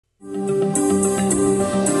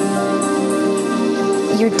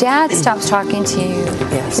your dad stops talking to you.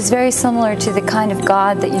 Yes. It's very similar to the kind of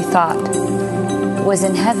God that you thought was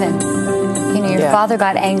in heaven. You know, your father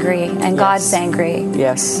got angry and God's angry.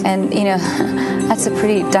 Yes. And, you know, that's a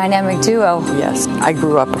pretty dynamic duo. Yes. I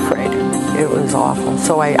grew up afraid. It was awful.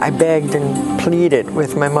 So I begged and pleaded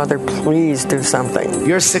with my mother, please do something.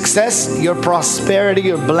 Your success, your prosperity,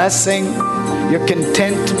 your blessing, your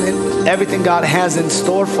contentment, everything God has in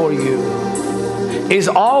store for you is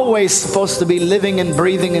always supposed to be living and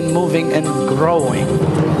breathing and moving and growing.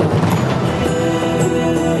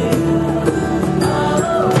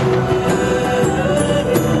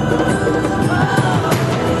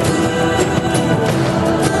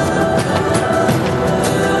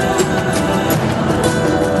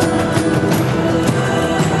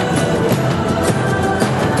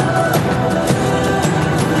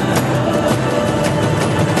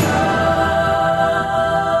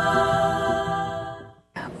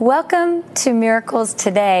 Welcome to Miracles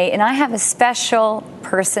Today, and I have a special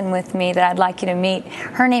person with me that I'd like you to meet.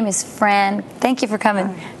 Her name is Fran. Thank you for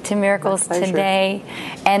coming to Miracles Today.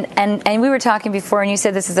 And we were talking before, and you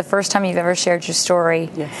said this is the first time you've ever shared your story.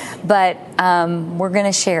 Yes. But we're going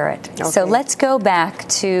to share it. Okay. So let's go back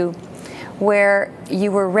to where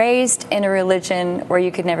you were raised in a religion where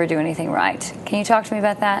you could never do anything right. Can you talk to me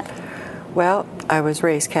about that? Well, I was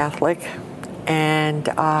raised Catholic, and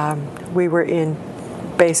we were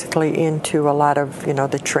basically into a lot of,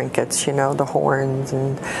 the trinkets, the horns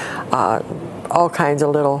and all kinds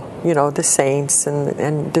of little, the saints,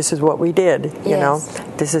 and this is what we did, you know.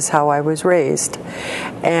 This is how I was raised.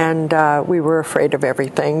 And we were afraid of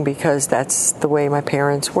everything because that's the way my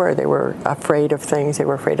parents were. They were afraid of things. They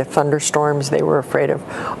were afraid of thunderstorms. They were afraid of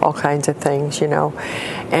all kinds of things,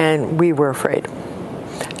 and we were afraid.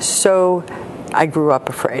 So I grew up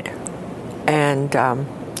afraid. And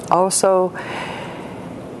also,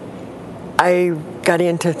 I got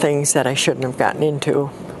into things that I shouldn't have gotten into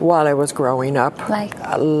while I was growing up. Like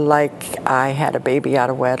I had a baby out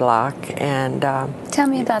of wedlock, and tell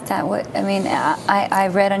me about that. I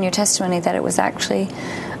read on your testimony that it was actually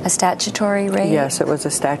a statutory rape. Yes, it was a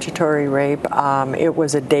statutory rape. It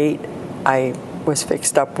was a date. I was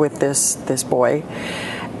fixed up with this boy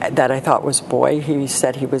that I thought was a boy. He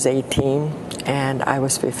said he was 18, and I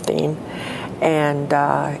was 15, and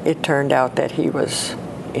it turned out that he was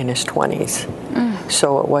in his 20s.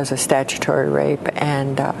 So it was a statutory rape,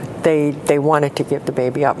 and they wanted to give the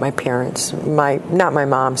baby up. My parents, not my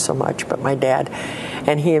mom so much, but my dad,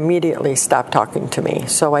 and he immediately stopped talking to me.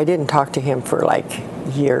 So I didn't talk to him for like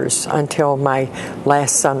years until my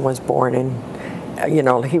last son was born,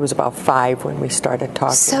 and he was about 5 when we started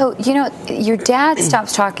talking. So, your dad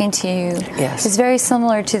stops talking to you. Yes. It's very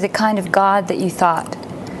similar to the kind of God that you thought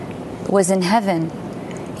was in heaven.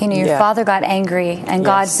 Your father got angry and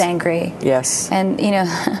God's angry. Yes. And,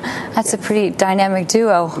 that's a pretty dynamic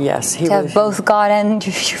duo. Yes. To have both God and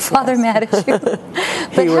your father mad at you.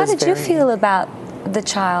 But how did you feel about the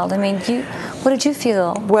child? What did you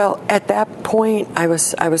feel? Well, at that point, I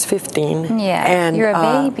was 15. Yeah, and you're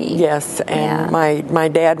a baby. Yes, and my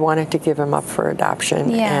dad wanted to give him up for adoption.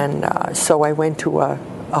 Yeah. And so I went to a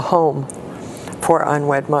home for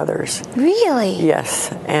unwed mothers. Really?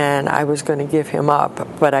 Yes, and I was going to give him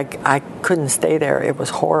up, but I couldn't stay there. It was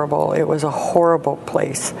horrible. It was a horrible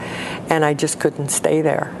place, and I just couldn't stay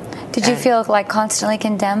there. Did you feel like constantly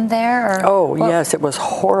condemned there? Yes, it was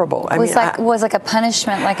horrible. Was like a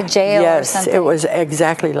punishment, like a jail or something? Yes, it was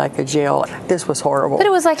exactly like a jail. This was horrible. But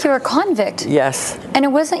it was like you were a convict. Yes. And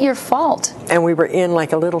it wasn't your fault. And we were in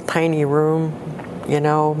like a little tiny room,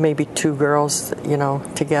 maybe 2 girls,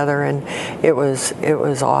 together, and it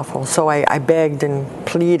was awful. So I begged and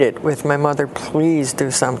pleaded with my mother, please do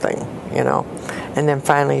something, And then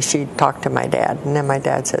finally she talked to my dad, and then my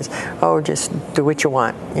dad says, oh, just do what you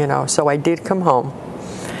want, So I did come home,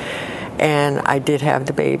 and I did have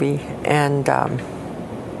the baby, and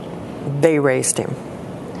they raised him.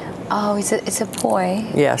 Oh, it's a boy.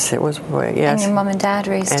 Yes, it was a boy, yes. And your mom and dad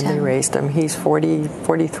raised him. And they raised him. He's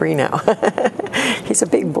 43 now. He's a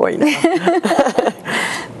big boy now.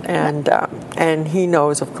 And he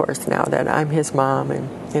knows, of course, now that I'm his mom, and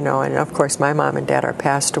and of course my mom and dad are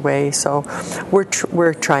passed away, so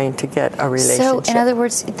we're trying to get a relationship. So, in other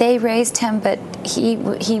words, they raised him, but he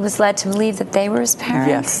was led to believe that they were his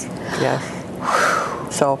parents? Yes.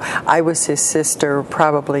 So I was his sister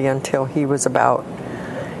probably until he was about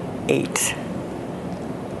 8.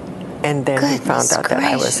 And then he found out that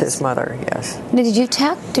I was his mother, yes. Did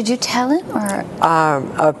you tell him, or?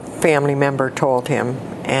 A family member told him,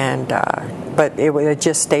 and but it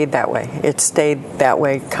just stayed that way. It stayed that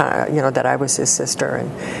way, that I was his sister,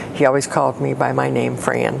 and he always called me by my name,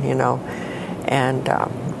 Fran,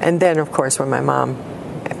 And then, of course, when my mom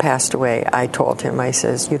passed away, I told him, I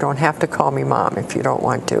says, you don't have to call me Mom if you don't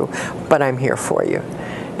want to, but I'm here for you.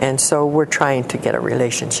 And so we're trying to get a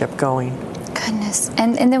relationship going. Goodness.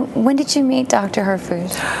 And then when did you meet Dr.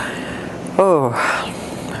 Harfouche? Oh,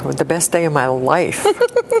 the best day of my life.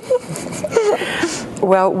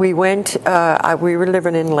 Well, we went, we were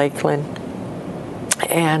living in Lakeland,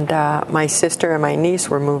 and my sister and my niece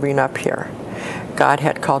were moving up here. God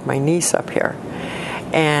had called my niece up here.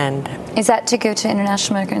 And is that to go to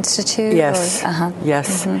International Medical Institute? Yes.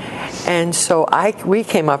 Yes. Mm-hmm. And so we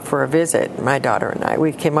came up for a visit, my daughter and I.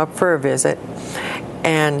 We came up for a visit,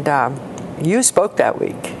 and you spoke that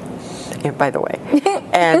week, by the way.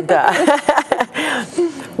 And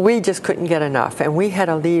we just couldn't get enough, and we had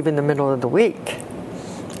to leave in the middle of the week.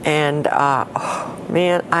 And oh,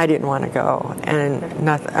 man, I didn't want to go, and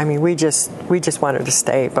nothing. I mean, we just wanted to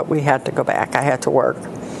stay, but we had to go back. I had to work.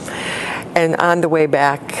 And on the way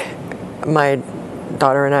back, my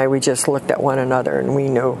daughter and I, we just looked at one another, and we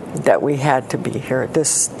knew that we had to be here.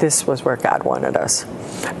 This was where God wanted us,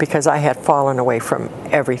 because I had fallen away from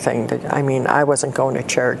everything. I mean, I wasn't going to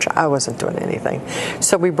church. I wasn't doing anything.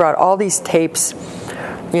 So we brought all these tapes,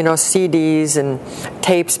 CDs and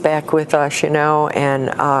tapes back with us, and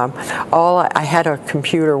I had a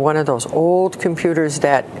computer, one of those old computers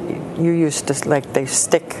that you used to, like, they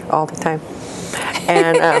stick all the time.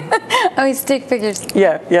 And stick figures.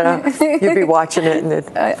 Yeah, you'd be watching it, and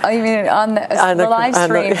you mean on the live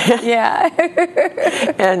stream? Yeah.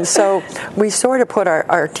 And so we sort of put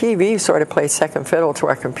our TV sort of played second fiddle to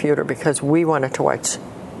our computer, because we wanted to watch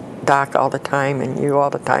Doc all the time and you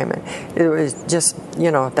all the time. And it was just,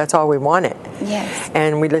 that's all we wanted. Yes.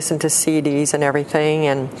 And we listened to CDs and everything.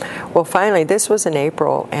 And well, finally, this was in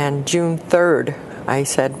April, and June 3rd, I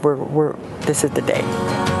said, this is the day.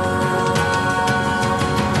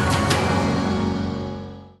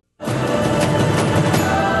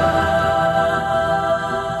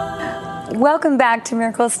 Welcome back to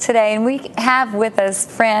Miracles Today, and we have with us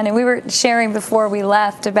Fran, and we were sharing before we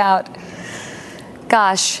left about,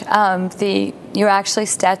 you were actually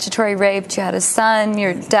statutory raped, you had a son,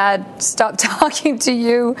 your dad stopped talking to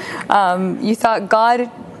you, you thought God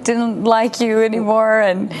didn't like you anymore,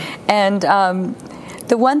 and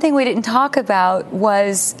the one thing we didn't talk about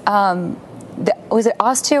was it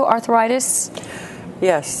osteoarthritis?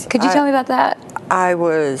 Yes. Could you tell me about that? I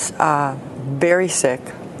was very sick.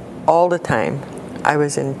 All the time. I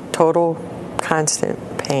was in total, constant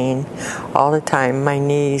pain all the time. My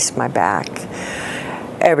knees, my back,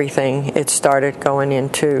 everything. It started going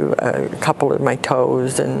into a couple of my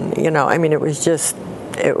toes, and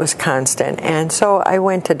it was constant. And so I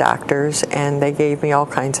went to doctors, and they gave me all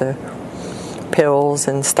kinds of pills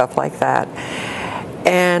and stuff like that.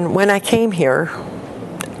 And when I came here,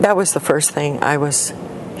 that was the first thing I was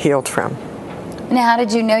healed from. Now, how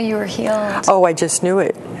did you know you were healed? Oh, I just knew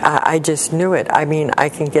it. I just knew it. I mean, I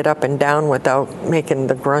can get up and down without making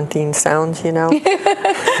the grunting sounds,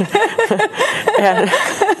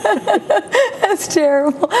 That's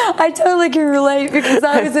terrible. I totally can relate, because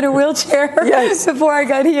I was in a wheelchair before I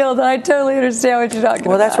got healed, and I totally understand what you're talking about.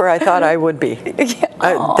 Well, that's where I thought I would be.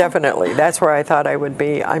 Definitely. That's where I thought I would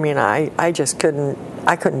be. I mean, I just couldn't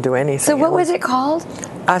do anything. So what was it called?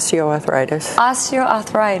 Osteoarthritis.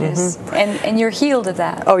 Osteoarthritis. Mm-hmm. And you're healed of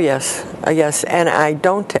that. Oh, yes. Yes. And I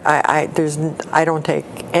don't take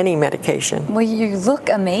any medication. Well, you look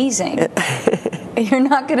amazing. You're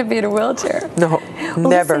not going to be in a wheelchair. No,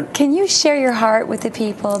 never. Listen, can you share your heart with the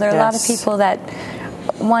people? There are a lot of people that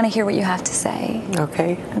want to hear what you have to say.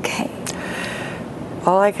 Okay.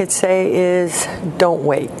 All I could say is don't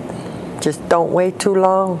wait. Just don't wait too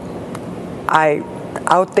long.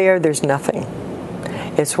 Out there's nothing.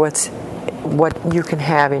 It's what you can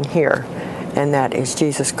have in here, and that is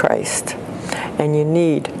Jesus Christ. And you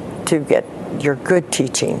need to get your good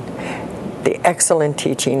teaching, the excellent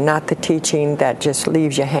teaching, not the teaching that just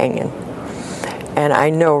leaves you hanging. And I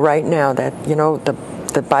know right now that,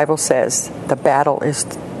 the Bible says the battle is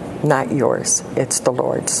not yours, it's the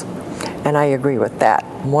Lord's. And I agree with that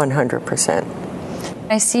 100%.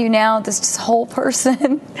 I see you now, this whole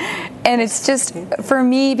person, and it's just, for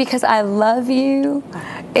me, because I love you,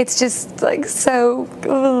 it's just like so,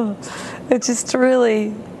 it's just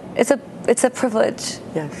really, it's a privilege.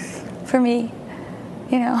 Yes. For me,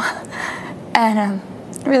 and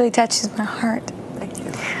it really touches my heart. Thank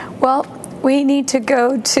you. Well, we need to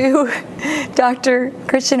go to Dr.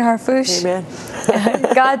 Christian Harfouche. Amen.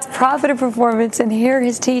 God's Prophet of Performance, and hear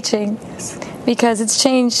his teaching. Yes. Because it's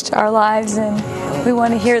changed our lives, and we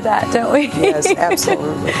want to hear that, don't we? Yes,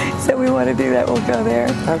 absolutely. So we want to do that. We'll go there.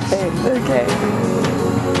 Okay.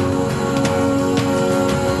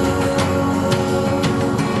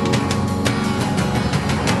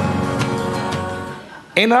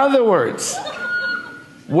 In other words,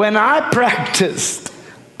 when I practiced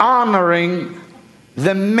honoring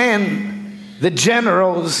the men, the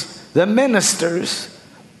generals, the ministers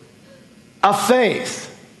of faith,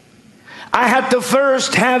 I had to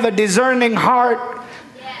first have a discerning heart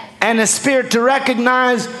and a spirit to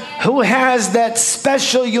recognize who has that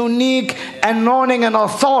special, unique anointing and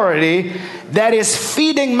authority that is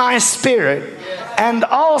feeding my spirit and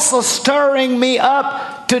also stirring me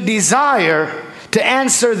up to desire to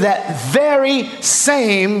answer that very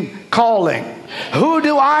same calling. Who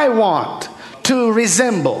do I want to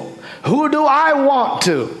resemble? Who do I want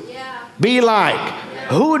to be like?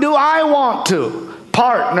 Who do I want to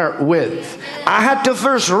partner with? I had to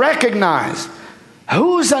first recognize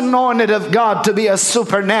who's anointed of God to be a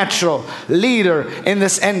supernatural leader in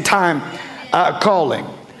this end time calling.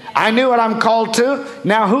 I knew what I'm called to.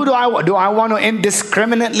 Now who do I want to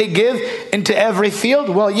indiscriminately give into every field?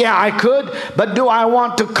 Well, yeah, I could. But do I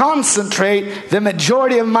want to concentrate the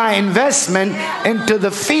majority of my investment into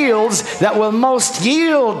the fields that will most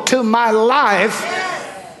yield to my life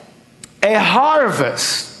a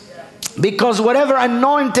harvest? Because whatever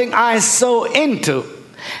anointing I sow into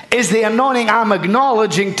is the anointing I'm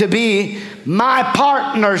acknowledging to be my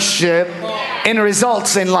partnership in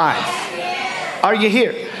results in life. Are you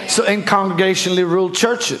here? So in congregationally ruled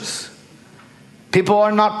churches, people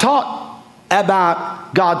are not taught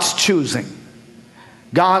about God's choosing.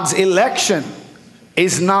 God's election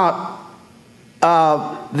is not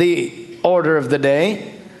the order of the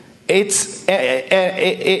day. It's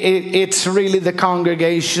really the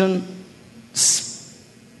congregation's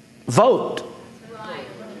vote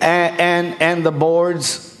and the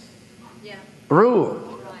board's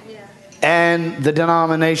rule and the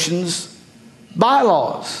denomination's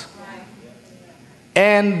bylaws.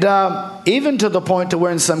 And even to the point to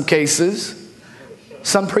where in some cases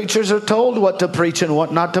some preachers are told what to preach and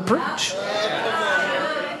what not to preach.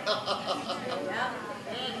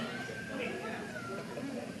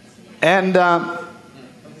 And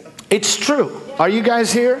it's true. Are you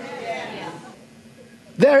guys here?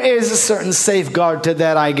 There is a certain safeguard to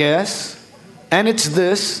that, I guess. And it's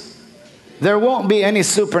this: there won't be any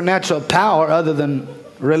supernatural power other than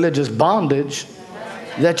religious bondage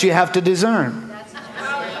that you have to discern.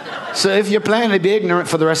 So if you're planning to be ignorant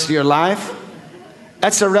for the rest of your life,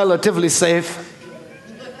 that's a relatively safe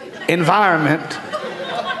environment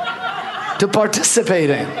to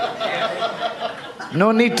participate in.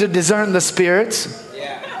 No need to discern the spirits.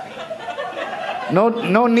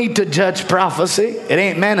 No need to judge prophecy. It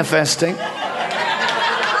ain't manifesting.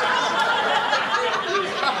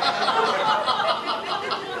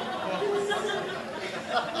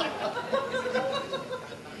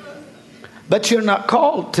 But you're not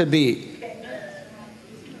called to be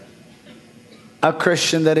a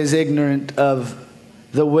Christian that is ignorant of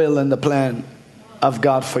the will and the plan of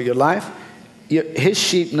God for your life. His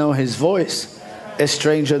sheep know his voice. A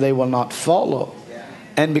stranger they will not follow.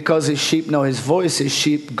 And because his sheep know his voice, his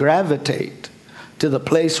sheep gravitate to the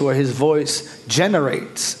place where his voice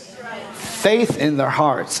generates faith in their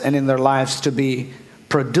hearts and in their lives to be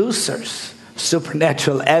producers,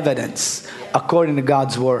 supernatural evidence according to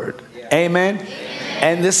God's word. Amen.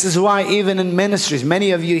 And this is why even in ministries,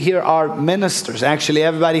 many of you here are ministers. Actually,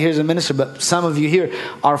 everybody here is a minister, but some of you here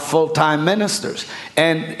are full-time ministers.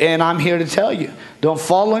 And I'm here to tell you, don't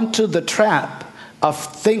fall into the trap of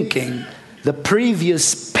thinking the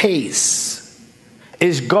previous pace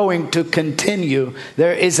is going to continue.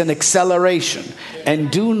 There is an acceleration.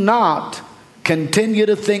 And do not continue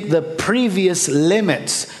to think the previous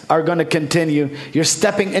limits are going to continue. You're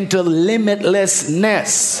stepping into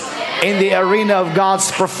limitlessness in the arena of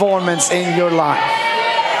God's performance in your life.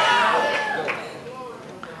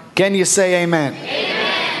 Can you say amen?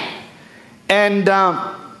 Amen. And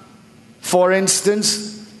for instance,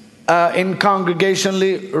 in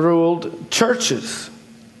congregationally ruled churches,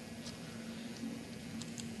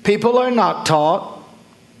 people are not taught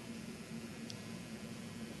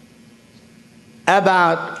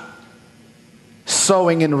about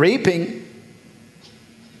sowing and reaping,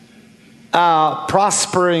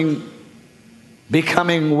 prospering,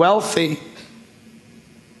 becoming wealthy,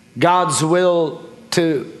 God's will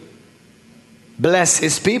to bless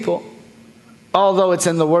his people, although it's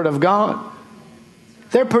in the Word of God.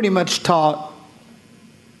 They're pretty much taught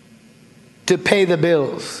to pay the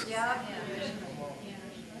bills.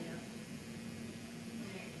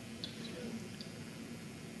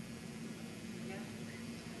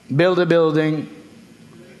 Build a building,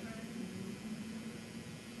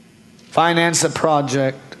 finance a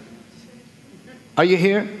project. Are you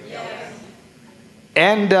here? Yes.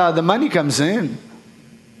 And the money comes in.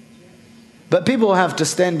 But people have to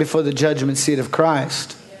stand before the judgment seat of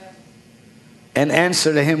Christ and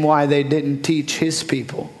answer to Him why they didn't teach His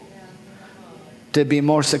people to be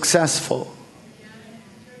more successful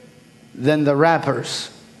than the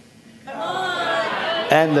rappers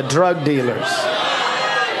and the drug dealers.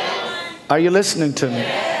 Are you listening to me?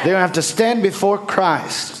 They're going to have to stand before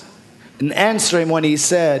Christ and answer Him when He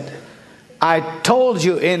said, I told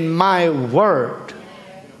you in my word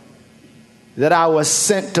that I was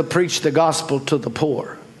sent to preach the gospel to the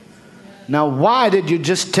poor. Now, why did you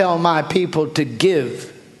just tell my people to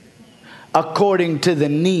give according to the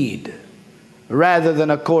need rather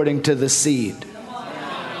than according to the seed?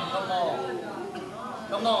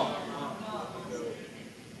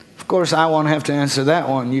 Of course, I won't have to answer that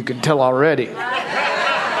one. You can tell already.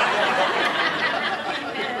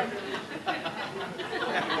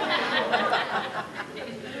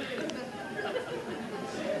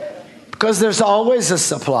 Because there's always a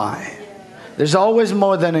supply. There's always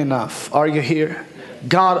more than enough. Are you here?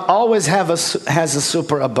 God always has a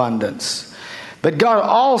superabundance. But God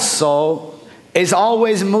also is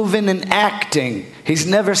always moving and acting. He's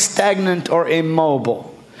never stagnant or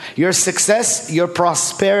immobile. Your success, your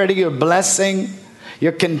prosperity, your blessing,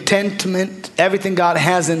 your contentment, everything God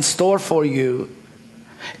has in store for you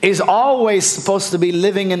is always supposed to be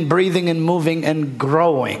living and breathing and moving and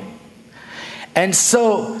growing. And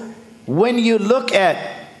so when you look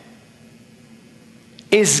at,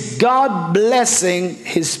 is God blessing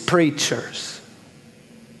His preachers?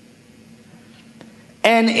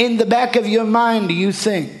 And in the back of your mind, you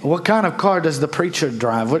think, what kind of car does the preacher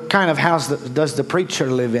drive? What kind of house does the preacher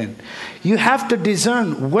live in? You have to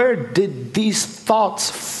discern, where did these thoughts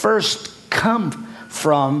first come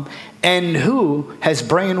from and who has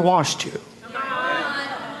brainwashed you?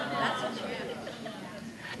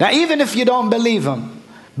 Now, even if you don't believe them,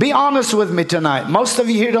 be honest with me tonight. Most of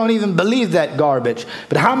you here don't even believe that garbage.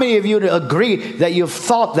 But how many of you agree that you've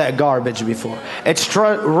thought that garbage before? It's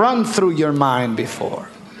run through your mind before.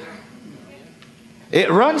 It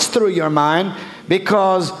runs through your mind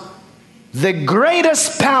because the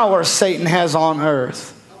greatest power Satan has on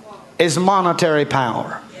earth is monetary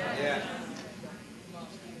power.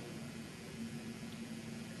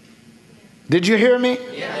 Did you hear me?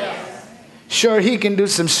 Yes. Sure, he can do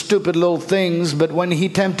some stupid little things, but when he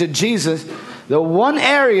tempted Jesus, the one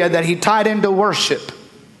area that he tied into worship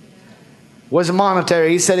was monetary.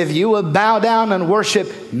 He said, if you will bow down and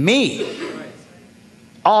worship me,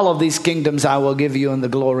 all of these kingdoms I will give you in the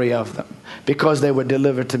glory of them, because they were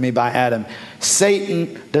delivered to me by Adam.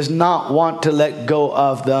 Satan does not want to let go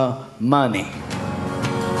of the money.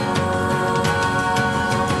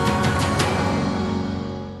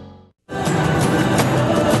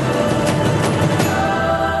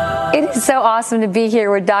 It is so awesome to be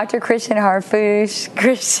here with Dr. Christian Harfouche.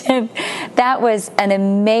 Christian, that was an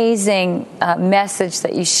amazing message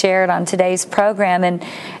that you shared on today's program,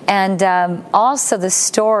 and also the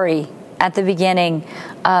story at the beginning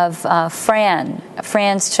of Fran.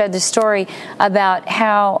 Fran shared the story about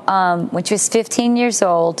how when she was 15 years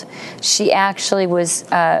old, she actually was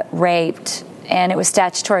raped, and it was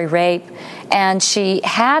statutory rape, and she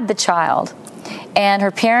had the child, and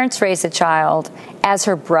her parents raised the child as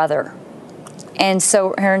her brother. And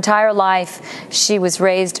so her entire life, she was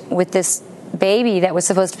raised with this baby that was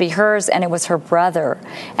supposed to be hers, and it was her brother.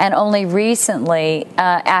 And only recently,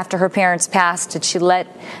 after her parents passed, did she let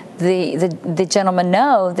the gentleman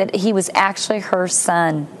know that he was actually her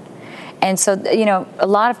son. And so, you know, a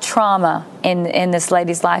lot of trauma in this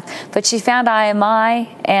lady's life. But she found IMI,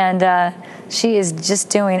 and she is just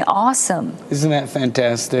doing awesome. Isn't that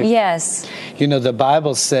fantastic? Yes. You know, the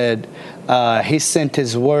Bible said He sent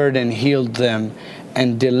His word and healed them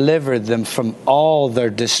and delivered them from all their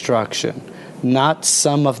destruction, not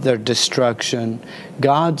some of their destruction.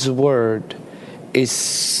 God's word is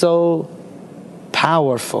so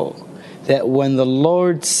powerful that when the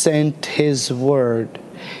Lord sent His word,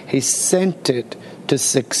 He sent it to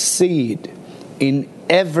succeed in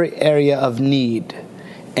every area of need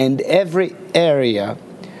and every area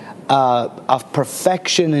of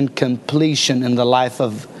perfection and completion in the life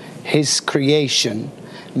of His creation,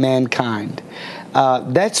 mankind.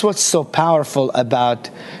 That's what's so powerful about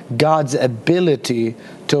God's ability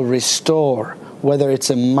to restore, whether it's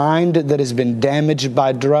a mind that has been damaged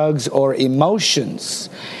by drugs or emotions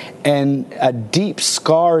and deep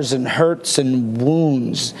scars and hurts and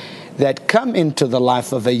wounds that come into the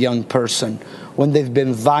life of a young person when they've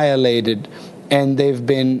been violated and they've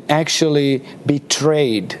been actually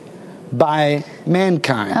betrayed by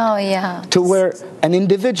mankind. Oh, yeah. To where an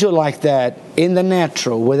individual like that, in the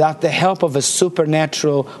natural, without the help of a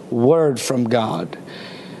supernatural word from God,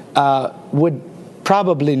 would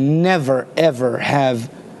probably never, ever have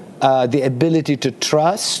the ability to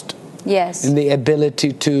trust. Yes. And the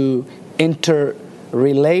ability to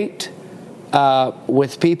interrelate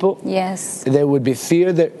with people. Yes. There would be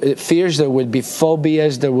fears, there would be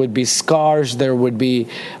phobias, there would be scars, there would be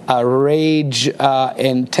rage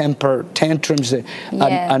and temper tantrums,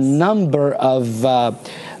 a number of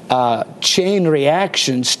chain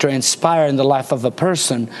reactions transpire in the life of a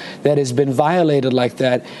person that has been violated like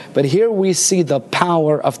that. But here we see the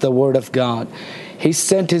power of the Word of God. He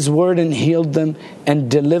sent His Word and healed them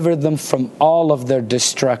and delivered them from all of their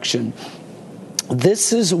destruction.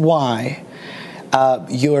 This is why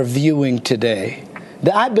you are viewing today.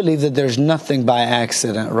 I believe that there's nothing by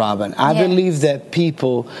accident, Robin. I believe that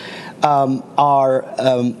people are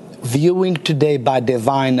viewing today by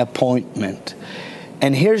divine appointment.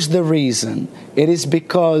 And here's the reason. It is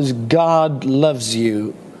because God loves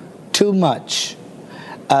you too much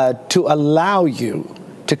to allow you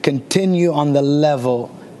to continue on the level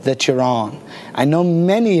that you're on. I know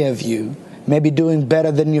many of you may be doing better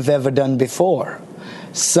than you've ever done before.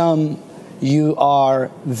 Some, you are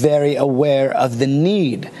very aware of the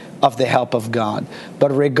need of the help of God.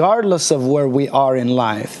 But regardless of where we are in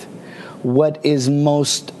life, what is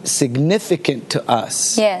most significant to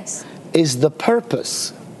us is the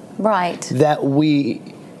purpose that we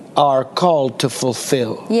are called to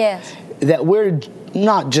fulfill. That we're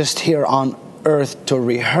not just here on earth to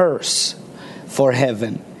rehearse for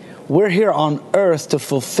heaven. We're here on earth to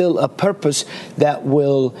fulfill a purpose that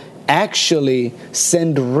will actually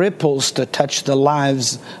send ripples to touch the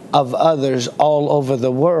lives of others all over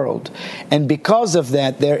the world. And because of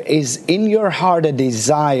that, there is in your heart a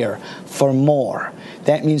desire for more.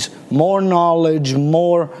 That means more knowledge,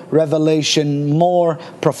 more revelation, more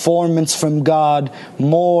performance from God,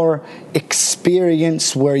 more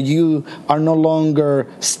experience where you are no longer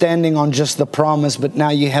standing on just the promise, but now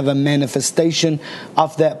you have a manifestation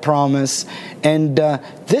of that promise. And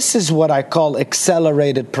this is what I call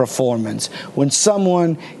accelerated performance. When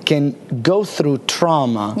someone can go through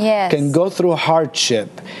trauma, can go through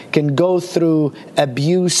hardship, can go through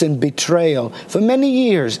abuse and betrayal. For many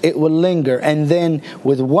years it will linger, and then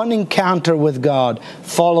with one encounter with God,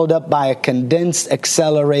 followed up by a condensed,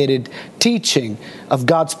 accelerated teaching of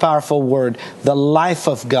God's powerful Word, the life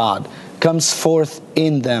of God comes forth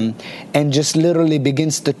in them and just literally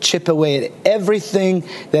begins to chip away at everything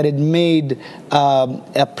that had made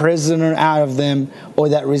a prisoner out of them, or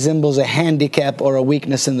that resembles a handicap or a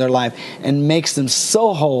weakness in their life, and makes them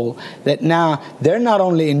so whole that now they're not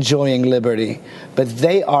only enjoying liberty, but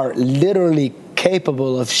they are literally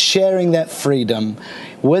capable of sharing that freedom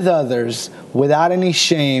with others without any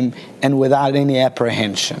shame and without any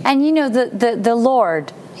apprehension. And you know, the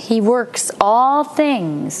Lord, He works all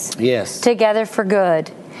things together for good.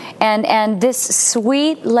 And this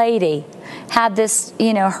sweet lady had this,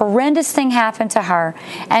 horrendous thing happen to her,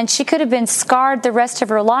 and she could have been scarred the rest of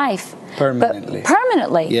her life.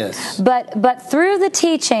 Permanently. Yes. But through the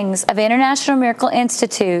teachings of International Miracle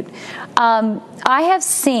Institute, I have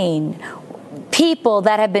seen people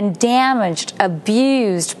that have been damaged,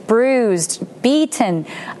 abused, bruised, beaten,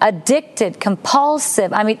 addicted,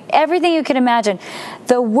 compulsive. I mean, everything you can imagine.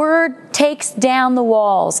 The Word takes down the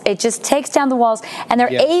walls. It just takes down the walls, and they're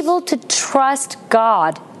able to trust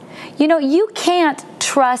God. You know, you can't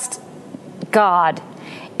trust God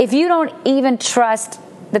if you don't even trust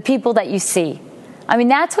the people that you see. I mean,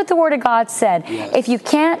 that's what the Word of God said. If you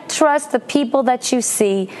can't trust the people that you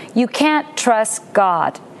see, you can't trust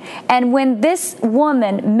God. And when this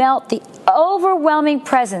woman felt the overwhelming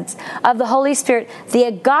presence of the Holy Spirit, the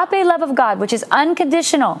agape love of God, which is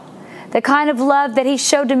unconditional, the kind of love that He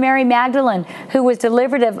showed to Mary Magdalene, who was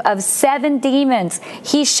delivered of 7 demons.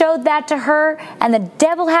 He showed that to her, and the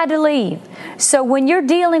devil had to leave. So when you're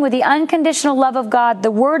dealing with the unconditional love of God,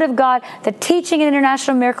 the Word of God, the teaching at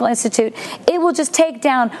International Miracle Institute, it will just take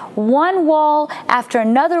down one wall after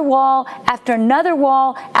another wall, after another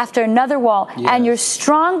wall, after another wall. And your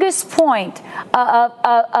strongest point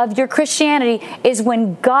of your Christianity is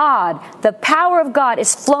when God, the power of God,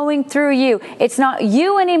 is flowing through you. It's not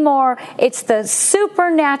you anymore. It's the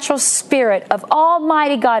supernatural Spirit of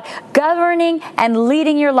Almighty God governing and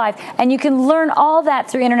leading your life. And you can learn all that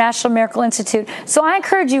through International Miracle Institute. So I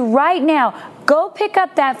encourage you right now, go pick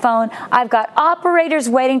up that phone. I've got operators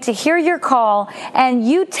waiting to hear your call, and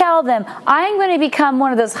you tell them, I'm going to become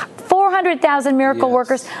one of those 400,000 miracle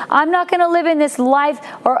workers. I'm not going to live in this life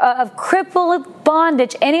of crippled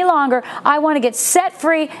bondage any longer. I want to get set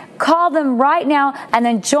free. Call them right now, and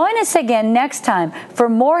then join us again next time for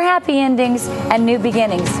more happy endings and new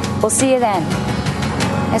beginnings. We'll see you then.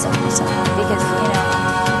 That's awesome, because,